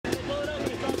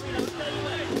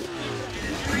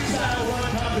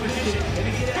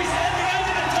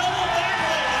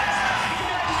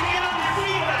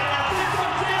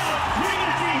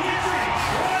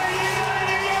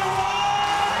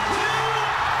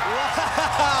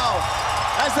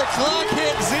as the clock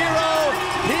hit 0.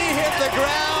 He hit the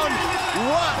ground.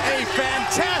 What a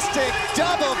fantastic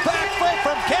double backflip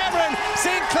from Cameron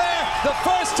Sinclair. The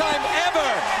first time ever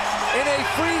in a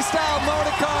freestyle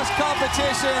motocross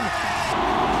competition.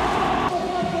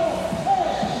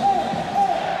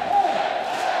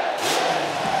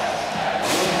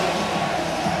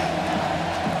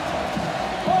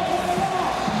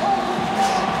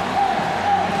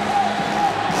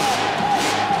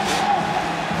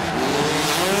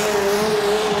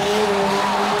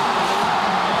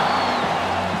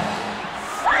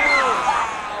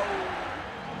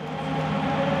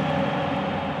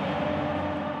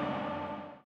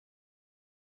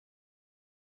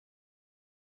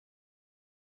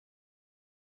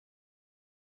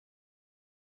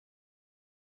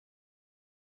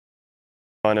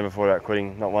 I never thought about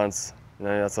quitting, not once. You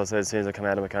know, that's what I said. As soon as I come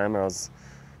out of my coma,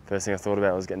 first thing I thought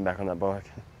about was getting back on that bike.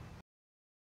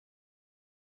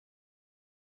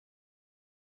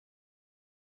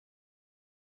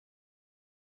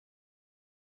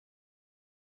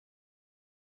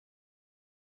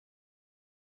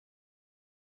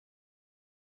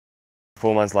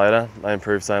 Four months later, I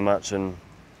improved so much and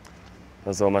I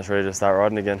was almost ready to start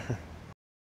riding again.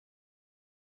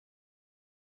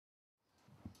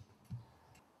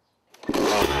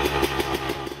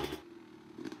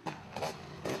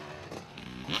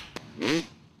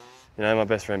 You know, my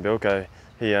best friend Bilko,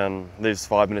 he lives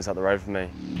 5 minutes up the road from me.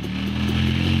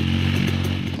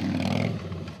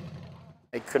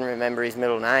 He couldn't remember his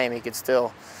middle name. He could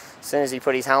still, as soon as he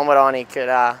put his helmet on, he could,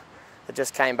 it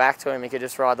just came back to him. He could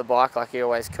just ride the bike like he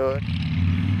always could.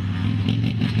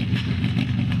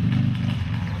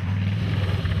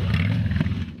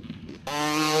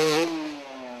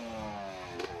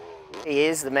 He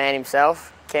is the man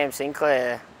himself, Cam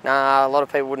Sinclair. No, a lot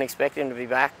of people wouldn't expect him to be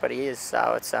back, but he is.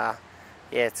 So it's, yeah,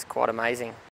 it's quite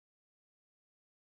amazing.